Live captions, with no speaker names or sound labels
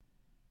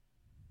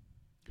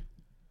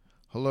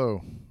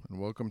Hello, and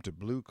welcome to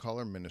Blue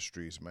Collar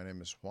Ministries. My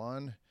name is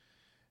Juan,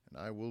 and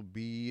I will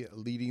be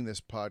leading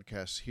this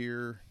podcast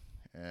here.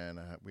 And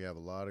we have a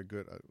lot of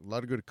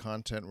good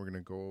content we're going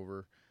to go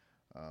over.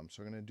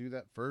 So I'm going to do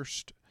that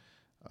first.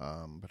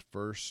 But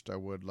first, I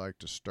would like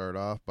to start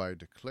off by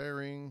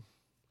declaring,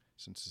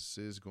 since this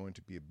is going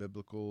to be a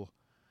biblical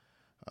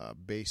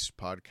based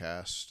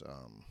podcast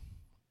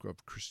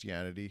of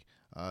Christianity,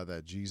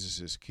 that Jesus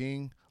is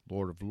King,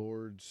 Lord of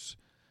Lords.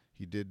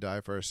 He did die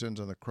for our sins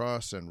on the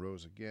cross and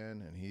rose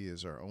again, and He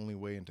is our only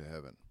way into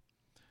heaven.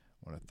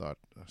 When I thought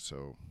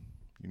so,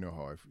 you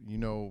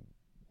know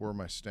where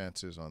my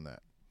stance is on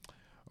that.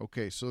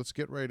 Okay, so let's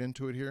get right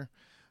into it here.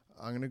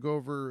 I'm going to go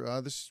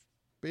over this.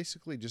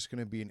 Basically, just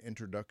going to be an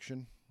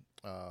introduction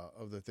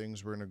of the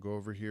things we're going to go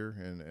over here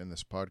in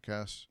this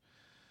podcast,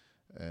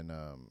 and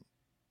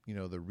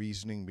the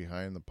reasoning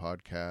behind the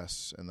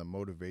podcasts and the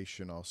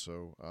motivation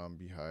also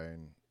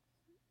behind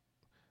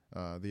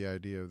the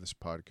idea of this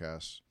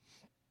podcast.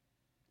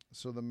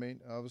 So the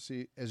main,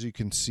 obviously, as you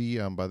can see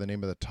by the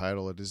name of the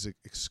title, it is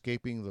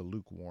Escaping the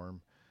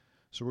Lukewarm.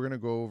 So we're going to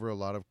go over a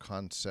lot of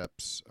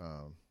concepts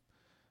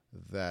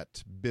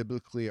that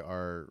biblically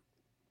are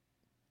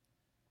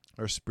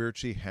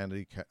spiritually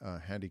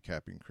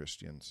handicapping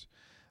Christians,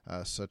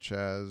 such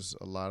as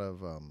a lot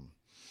of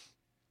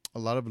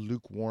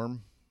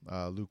lukewarm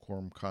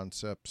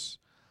concepts,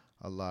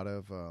 a lot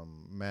of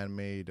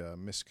man-made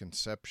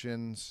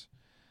misconceptions,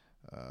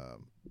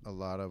 a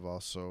lot of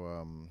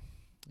also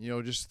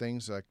just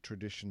things like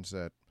traditions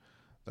that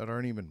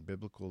aren't even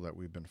biblical that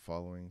we've been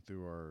following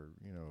through our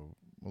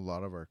a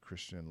lot of our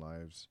Christian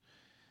lives,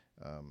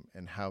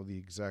 and how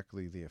they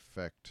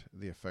affect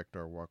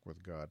our walk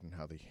with God and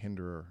how they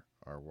hinder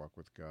our walk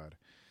with God.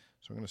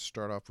 So I'm going to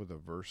start off with a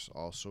verse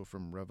also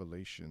from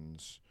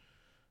Revelations,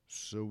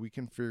 so we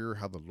can figure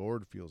how the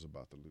Lord feels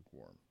about the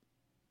lukewarm.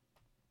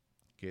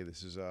 Okay,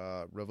 this is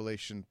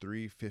Revelation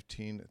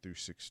 3:15 through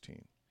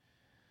 16.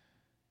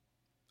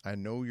 I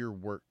know your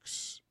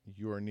works.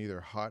 You are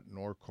neither hot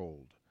nor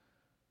cold.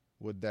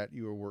 Would that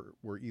you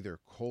were either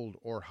cold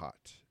or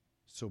hot.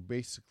 So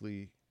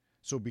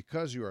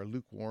because you are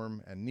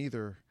lukewarm and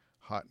neither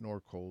hot nor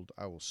cold,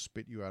 I will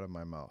spit you out of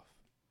my mouth.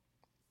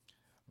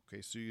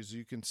 Okay, so as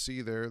you can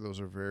see there,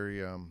 those are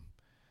very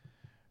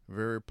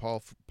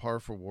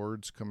powerful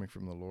words coming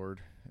from the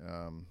Lord.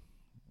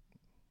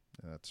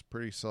 That's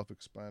pretty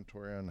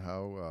self-explanatory on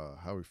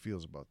how he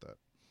feels about that.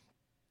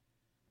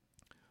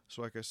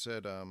 So, like I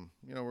said,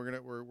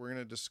 we're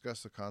gonna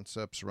discuss the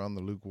concepts around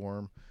the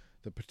lukewarm,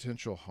 the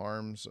potential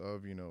harms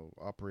of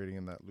operating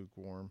in that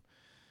lukewarm,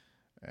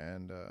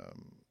 and a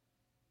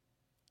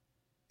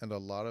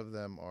lot of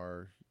them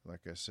are,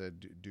 like I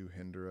said, do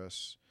hinder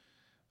us,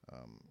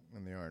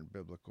 and they aren't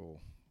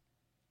biblical.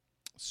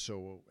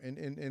 So,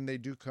 and they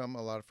do come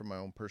a lot from my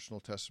own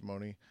personal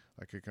testimony.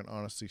 Like I can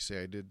honestly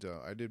say, I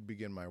did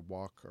begin my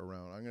walk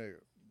around. I'm gonna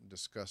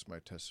discuss my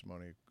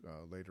testimony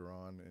later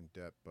on in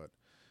depth, but.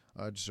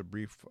 Just a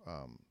brief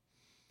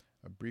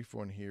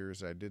one here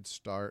is I did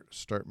start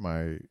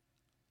my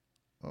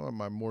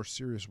more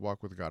serious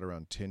walk with God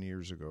around 10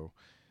 years ago,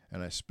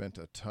 and I spent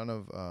a ton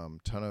of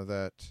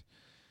that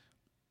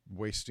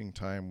wasting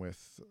time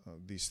with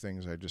these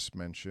things I just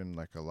mentioned,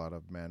 like a lot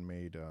of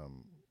man-made,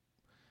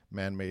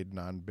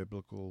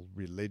 non-biblical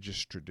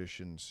religious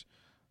traditions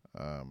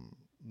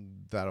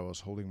that I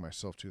was holding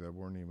myself to that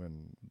weren't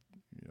even,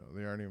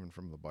 they aren't even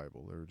from the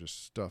Bible. They're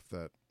just stuff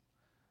that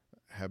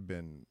have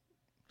been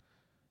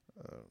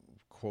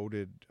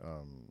quoted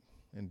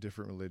in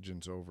different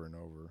religions over and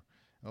over.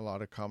 A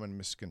lot of common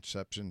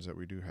misconceptions that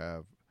we do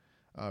have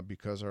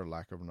because of our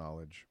lack of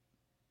knowledge.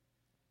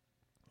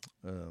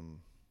 Like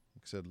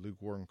I said,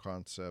 lukewarm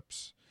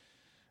concepts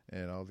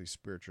and all these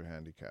spiritual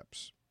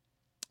handicaps.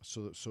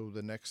 So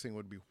the next thing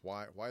would be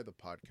why the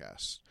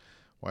podcast?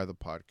 Why the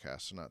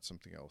podcast and not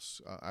something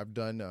else? I've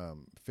done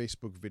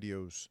Facebook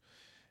videos.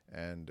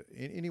 And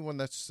anyone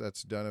that's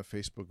done a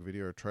Facebook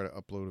video or try to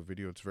upload a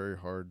video, it's very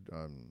hard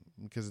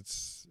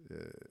because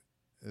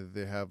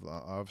they have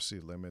obviously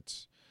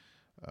limits.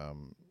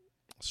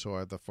 So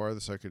at the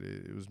farthest I could,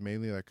 it was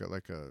mainly like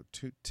a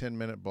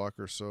 10-minute block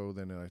or so.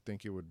 Then I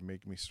think it would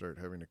make me start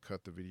having to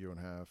cut the video in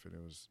half, and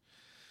it was,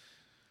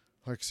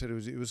 like I said,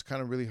 it was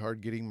kind of really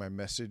hard getting my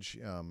message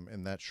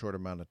in that short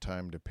amount of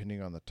time,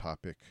 depending on the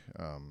topic.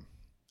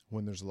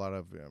 When there's a lot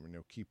of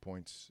key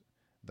points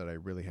that I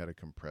really had to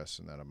compress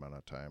in that amount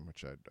of time,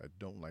 which I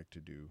don't like to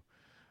do.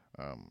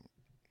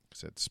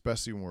 Said,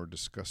 especially when we're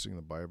discussing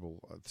the Bible,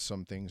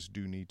 some things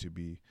do need to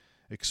be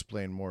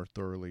explained more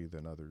thoroughly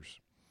than others.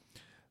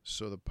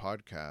 So the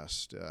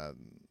podcast,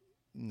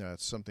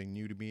 it's something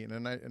new to me,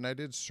 and I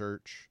did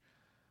search.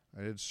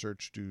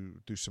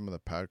 through some of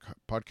the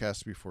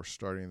podcasts before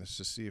starting this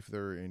to see if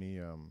there are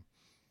any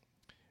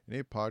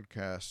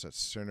podcasts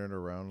that's centered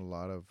around a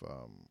lot of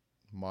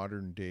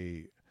modern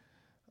day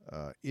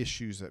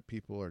issues that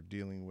people are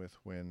dealing with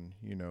when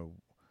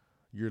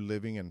you're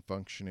living and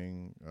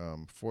functioning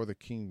for the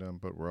kingdom,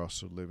 but we're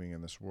also living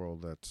in this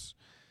world that's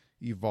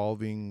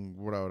evolving,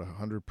 what I would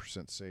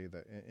 100% say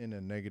that in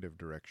a negative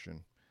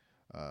direction.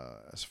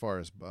 as far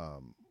as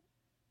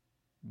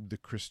the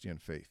Christian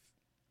faith.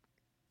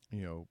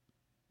 You know,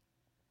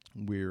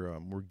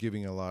 we're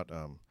giving a lot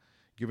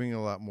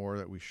more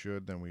that we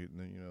should that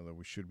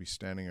we should be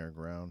standing our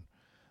ground.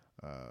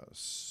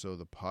 So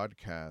the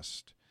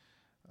podcast,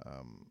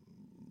 um,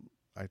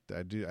 I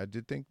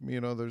did think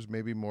there's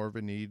maybe more of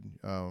a need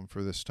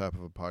for this type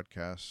of a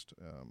podcast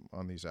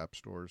on these app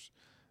stores,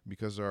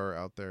 because there are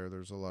out there.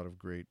 There's a lot of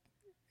great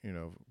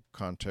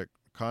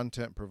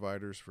content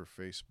providers for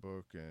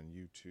Facebook and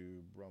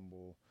YouTube,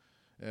 Rumble,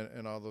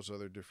 and all those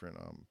other different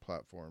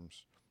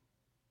platforms.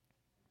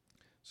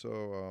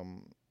 So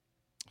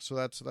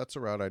that's a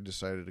route I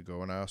decided to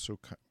go, and I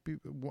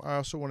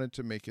also wanted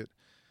to make it,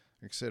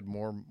 like I said,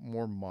 more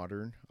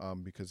modern,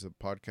 because the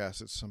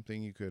podcast is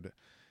something you could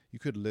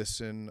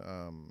listen,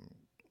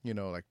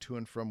 like to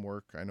and from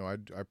work. I know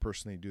I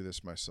personally do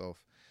this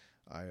myself.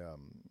 I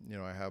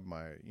have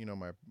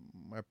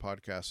my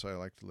podcasts I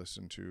like to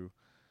listen to,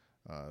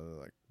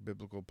 like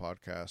biblical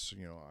podcasts.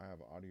 I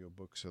have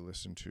audiobooks I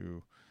listen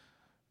to.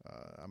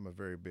 I'm a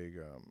very big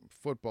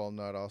football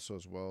nut also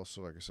as well.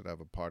 So like I said, I have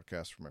a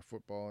podcast for my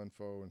football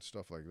info and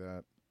stuff like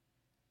that.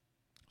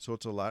 So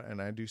it's a lot, and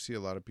I do see a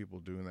lot of people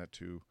doing that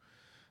too,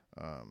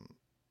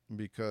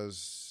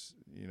 because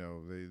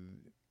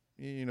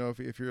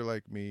if you're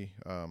like me,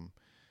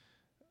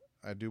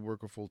 I do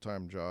work a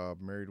full-time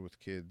job, married with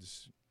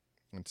kids,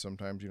 and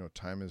sometimes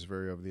time is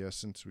very of the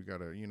essence. We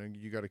gotta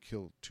you gotta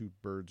kill two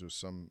birds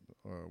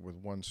with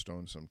one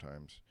stone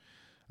sometimes.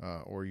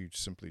 Or you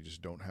simply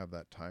just don't have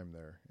that time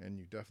there, and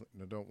you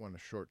definitely don't want to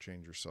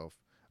shortchange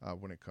yourself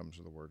when it comes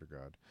to the Word of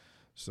God.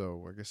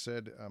 So, like I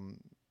said,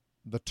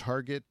 the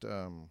target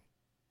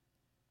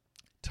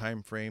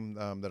time frame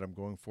that I'm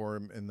going for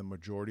in the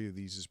majority of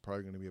these is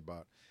probably going to be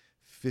about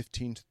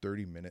 15 to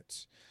 30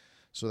 minutes.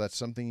 So that's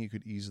something you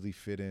could easily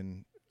fit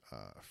in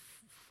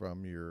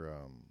from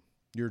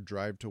your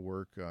drive to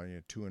work,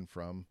 to and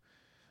from.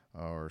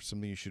 Or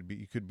something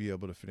you could be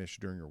able to finish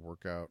during your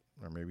workout,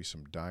 or maybe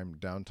some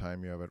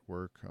downtime you have at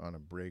work on a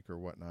break or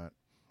whatnot,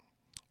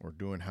 or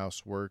doing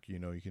housework. You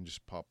can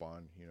just pop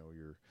on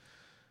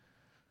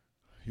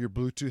your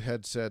Bluetooth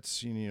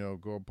headsets.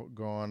 Go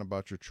on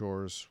about your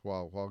chores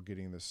while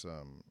getting this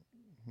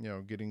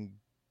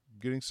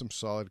getting some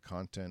solid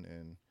content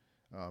in,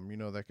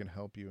 that can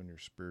help you in your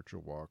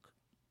spiritual walk.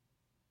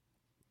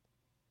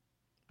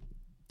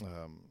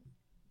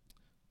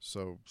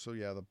 So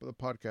yeah, the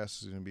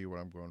podcast is going to be what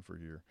I'm going for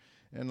here.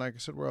 And like I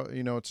said,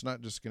 it's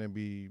not just going to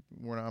be,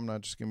 I'm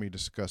not just going to be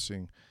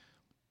discussing,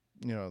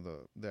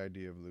 the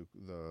idea of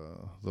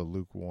the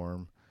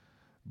lukewarm,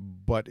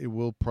 but it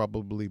will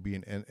probably be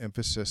an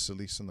emphasis, at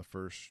least in the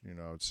first,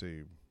 I would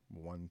say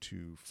 1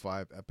 to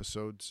 5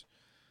 episodes,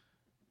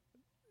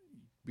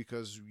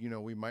 because,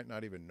 we might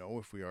not even know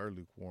if we are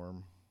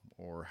lukewarm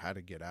or how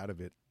to get out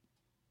of it.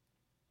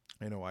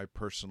 I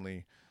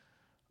personally,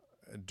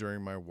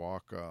 during my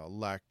walk,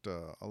 lacked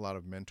a lot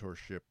of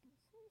mentorship,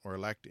 or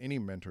lacked any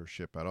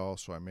mentorship at all.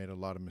 So I made a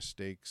lot of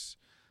mistakes.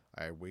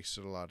 I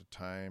wasted a lot of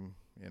time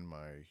in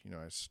my,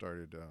 I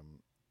started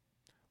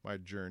my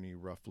journey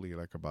roughly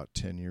like about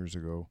 10 years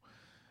ago.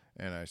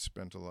 And I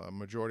spent a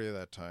majority of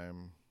that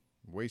time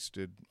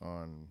wasted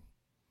on,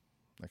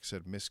 like I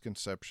said,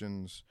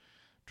 misconceptions,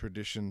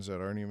 traditions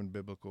that aren't even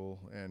biblical.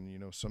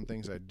 And, some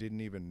things I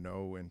didn't even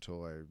know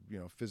until I,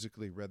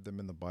 physically read them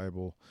in the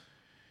Bible.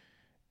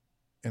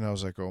 And I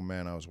was like, oh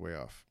man, I was way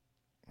off.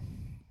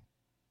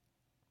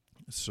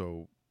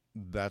 So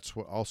that's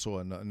what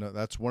also,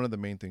 that's one of the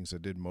main things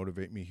that did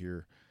motivate me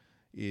here,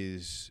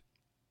 is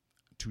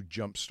to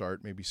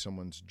jumpstart maybe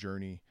someone's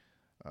journey,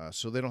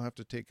 so they don't have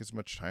to take as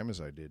much time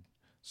as I did.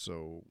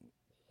 So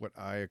what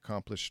I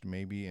accomplished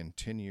maybe in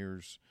 10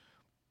 years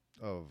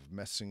of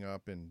messing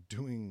up and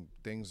doing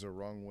things the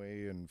wrong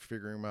way and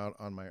figuring them out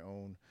on my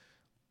own,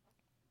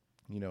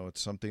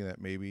 it's something that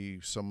maybe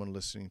someone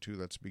listening to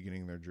that's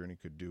beginning their journey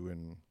could do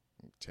in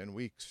 10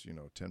 weeks,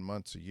 10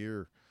 months, a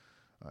year,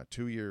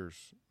 2 years,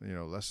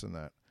 less than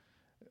that.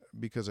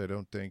 Because I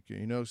don't think,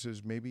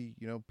 says maybe,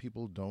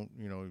 people don't,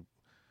 you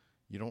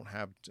don't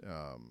have,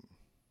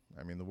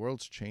 the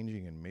world's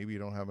changing, and maybe you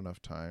don't have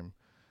enough time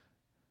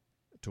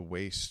to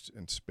waste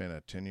and spend a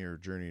 10-year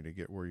journey to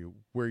get where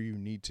you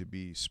need to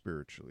be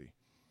spiritually.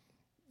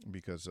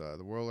 Because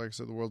the world, like I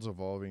said, the world's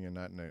evolving, and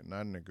not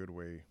in a good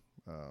way.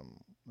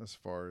 As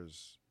far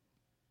as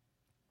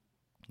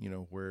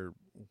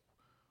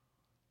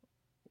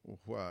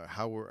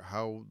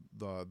how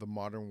the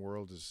modern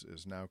world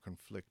is now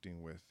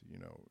conflicting with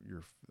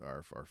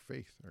our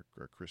faith,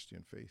 our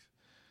Christian faith.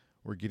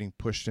 We're getting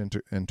pushed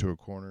into a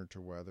corner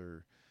to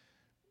whether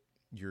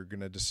you're going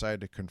to decide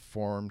to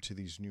conform to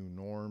these new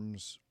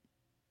norms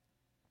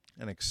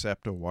and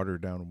accept a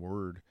watered down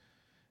word.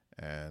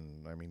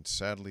 And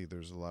sadly,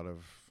 there's a lot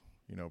of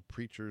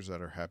preachers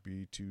that are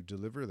happy to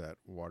deliver that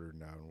watered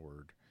down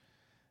word.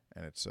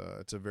 And it's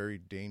a very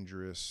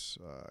dangerous,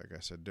 like I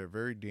said, a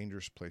very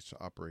dangerous place to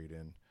operate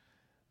in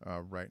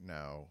right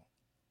now.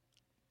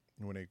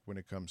 When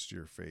it comes to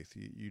your faith,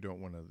 you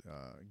don't want to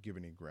give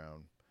any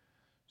ground.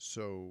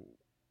 So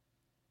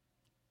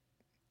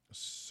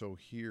So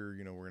here,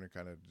 we're going to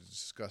kind of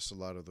discuss a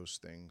lot of those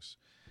things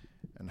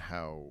and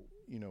how,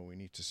 we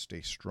need to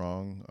stay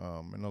strong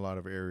in a lot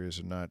of areas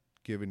and not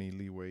give any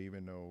leeway,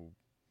 even though,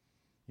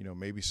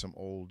 maybe some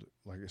old,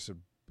 like I said,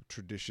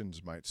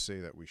 traditions might say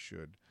that we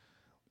should.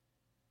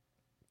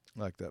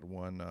 Like that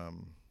one,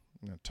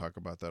 talk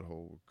about that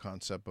whole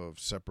concept of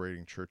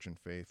separating church and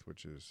faith,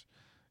 which is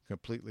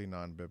completely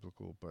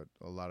non-biblical, but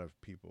a lot of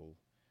people,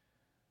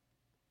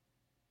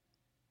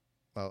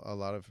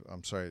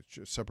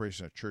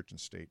 separation of church and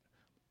state.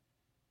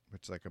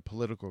 It's like a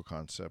political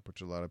concept,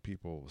 which a lot of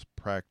people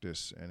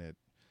practice, and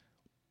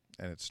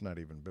it's not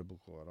even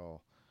biblical at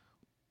all.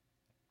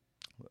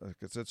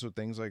 Because that's what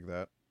things like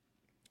that.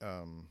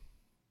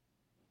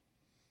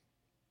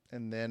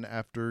 And then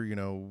after,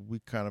 we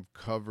kind of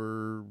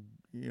cover,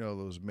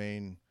 those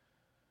main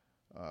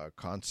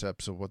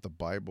concepts of what the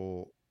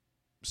Bible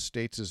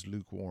states as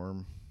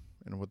lukewarm,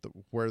 and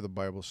where the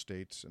Bible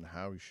states and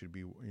how you should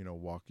be,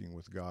 walking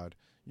with God.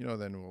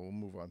 Then we'll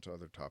move on to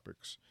other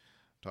topics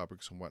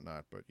and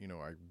whatnot. But,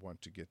 I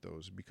want to get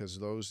those, because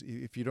those,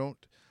 if you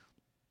don't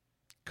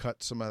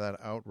cut some of that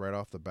out right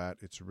off the bat,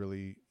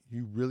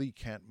 you really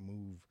can't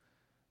move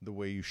the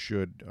way you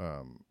should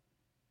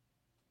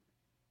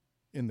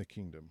in the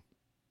kingdom.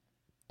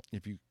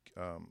 If you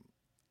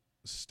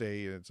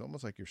stay, it's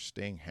almost like you're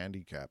staying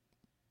handicapped,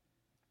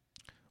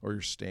 or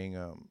you're staying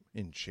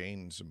in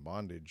chains and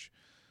bondage.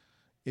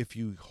 If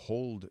you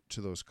hold to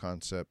those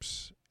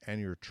concepts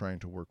and you're trying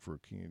to work for a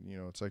king,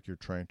 it's like you're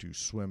trying to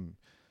swim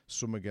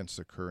against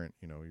the current.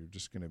 You're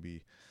just going to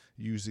be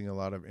using a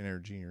lot of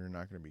energy, and you're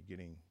not going to be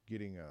getting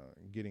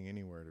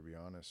anywhere, to be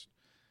honest.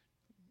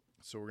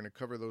 So we're going to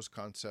cover those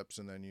concepts,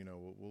 and then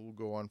we'll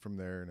go on from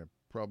there, and it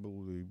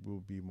probably will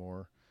be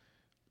more,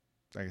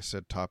 like I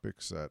said,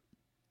 topics that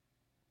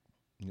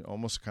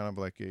almost kind of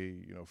like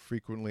a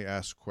frequently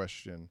asked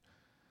question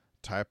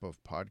type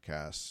of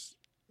podcasts,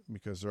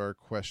 because there are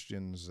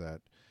questions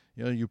that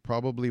you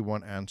probably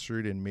want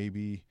answered, and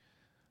maybe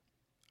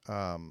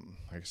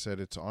like I said,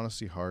 it's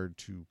honestly hard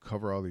to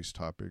cover all these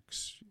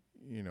topics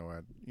in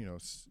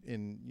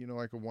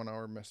like a 1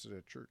 hour message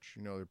at church.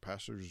 The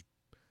pastors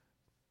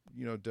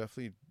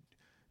definitely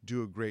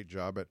do a great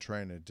job at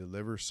trying to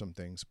deliver some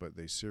things, but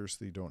they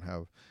seriously don't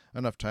have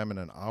enough time in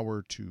an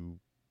hour to,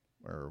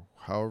 or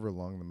however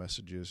long the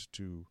message is,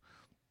 to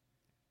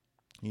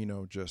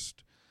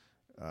just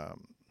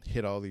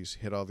hit all these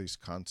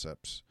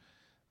concepts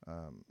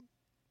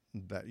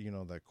that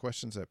that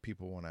questions that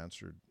people want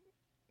answered.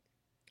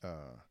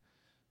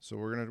 So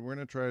we're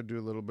gonna try to do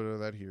a little bit of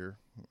that here,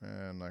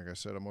 and like I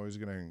said, I'm always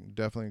gonna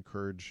definitely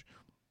encourage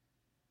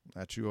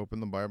that you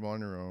open the Bible on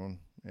your own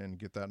and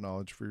get that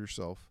knowledge for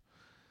yourself,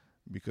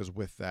 because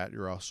with that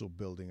you're also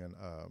building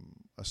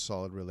a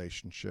solid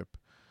relationship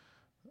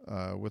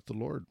with the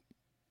Lord,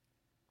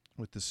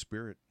 with the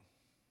Spirit,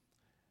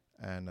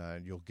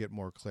 and you'll get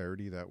more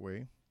clarity that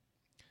way.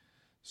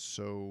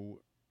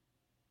 So,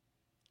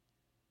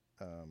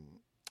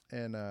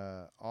 and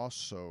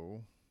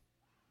also,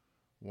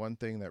 one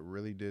thing that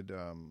really did,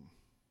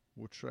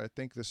 which I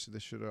think this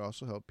should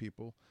also help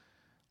people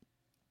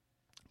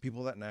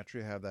that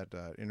naturally have that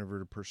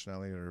introverted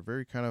personality, that are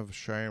very kind of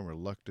shy and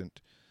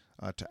reluctant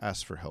to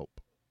ask for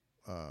help.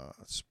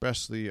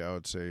 Especially, I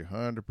would say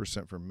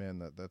 100% for men,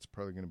 that's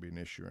probably going to be an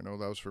issue. I know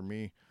that was for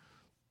me.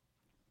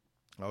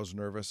 I was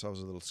nervous. I was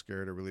a little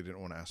scared. I really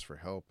didn't want to ask for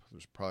help.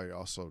 There's probably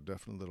also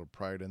definitely a little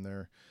pride in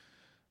there.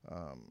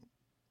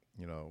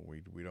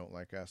 We don't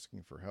like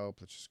asking for help.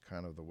 That's just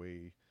kind of the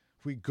way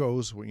it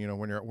goes. When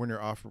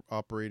you're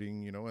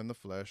operating, in the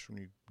flesh, when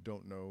you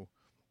don't know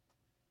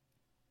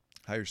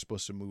how you're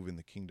supposed to move in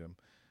the kingdom.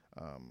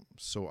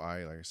 So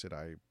like I said,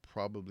 I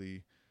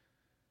probably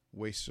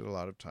wasted a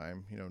lot of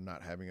time,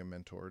 not having a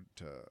mentor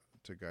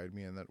to guide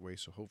me in that way.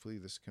 So hopefully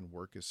this can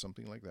work as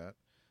something like that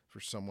for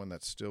someone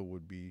that still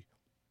would be,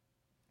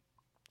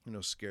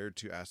 scared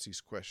to ask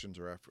these questions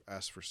or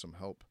ask for some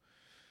help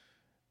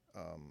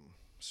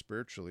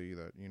spiritually,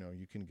 that,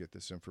 you can get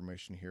this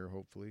information here,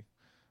 hopefully.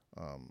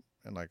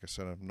 And like I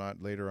said, if not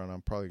later on,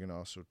 I'm probably going to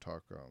also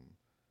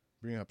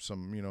bring up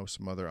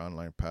some other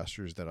online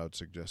pastors that I would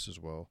suggest as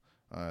well,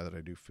 that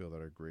I do feel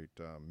that are great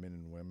men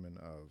and women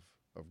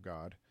of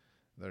God,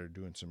 that are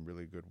doing some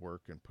really good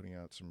work and putting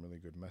out some really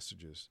good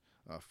messages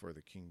for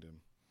the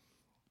kingdom.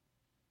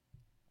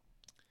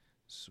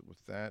 So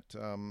with that,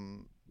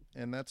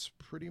 and that's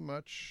pretty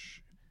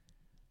much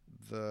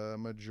the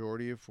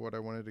majority of what I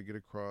wanted to get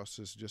across,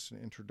 is just an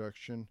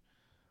introduction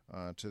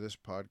to this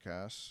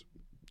podcast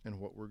and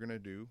what we're going to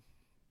do.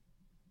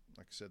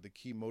 Like I said, the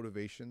key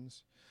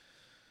motivations.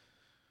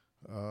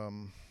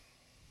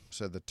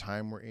 Said the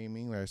time we're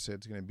aiming, like I said,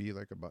 it's going to be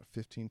like about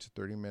 15 to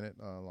 30 minute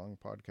long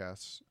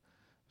podcasts.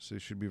 So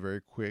it should be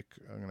very quick.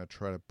 I'm going to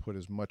try to put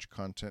as much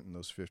content in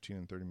those 15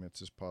 and 30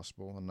 minutes as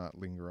possible and not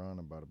linger on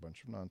about a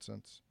bunch of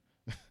nonsense.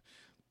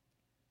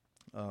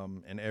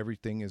 And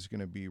everything is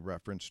going to be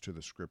referenced to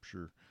the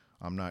scripture.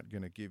 I'm not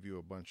going to give you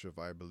a bunch of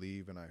I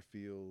believe and I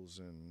feels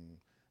and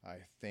I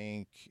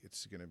think.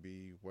 It's going to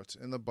be what's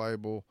in the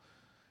Bible,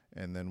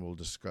 and then we'll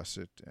discuss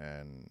it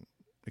and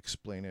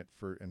explain it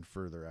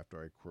further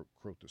after I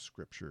quote the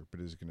scripture, but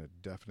it's going to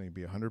definitely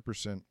be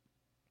 100%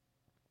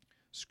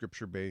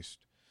 scripture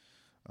based,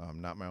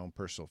 not my own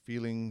personal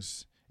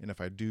feelings. And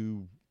if I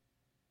do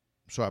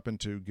so happen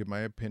to give my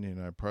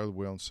opinion, I probably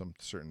will on some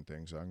certain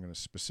things, I'm going to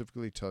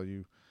specifically tell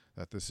you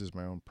that this is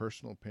my own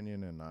personal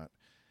opinion and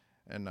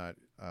not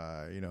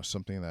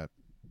something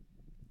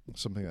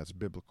that's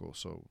biblical.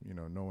 So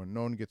no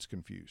one gets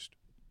confused.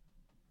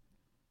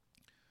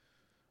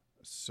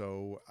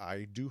 So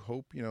I do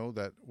hope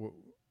that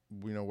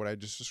what I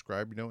just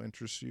described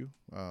interests you.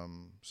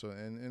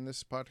 And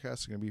this podcast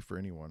is going to be for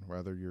anyone,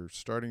 whether you're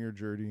starting your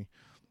journey.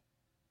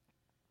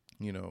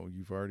 You're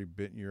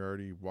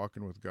already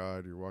walking with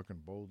God, you're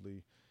walking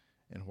boldly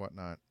and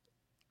whatnot.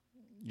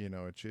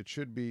 It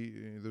should be,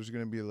 there's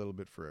going to be a little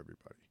bit for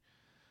everybody.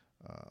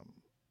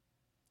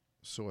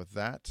 So with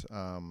that,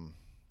 I'm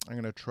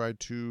going to try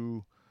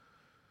to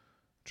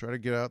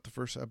get out the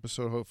first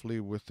episode, hopefully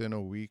within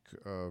a week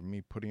of me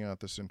putting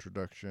out this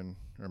introduction,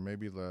 or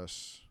maybe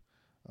less.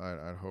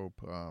 I'd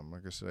hope.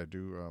 Like I said, I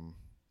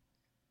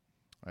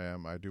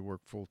do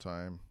work full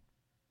time,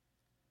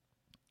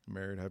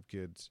 married, have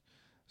kids.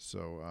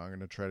 So I'm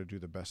going to try to do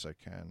the best I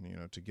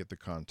can, to get the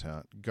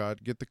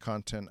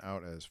content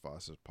out as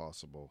fast as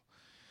possible.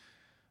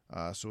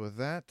 So with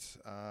that,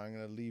 I'm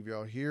going to leave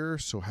y'all here.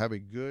 So have a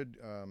good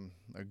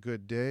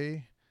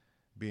day.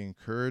 Be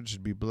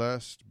encouraged, be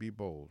blessed, be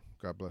bold.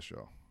 God bless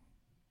y'all.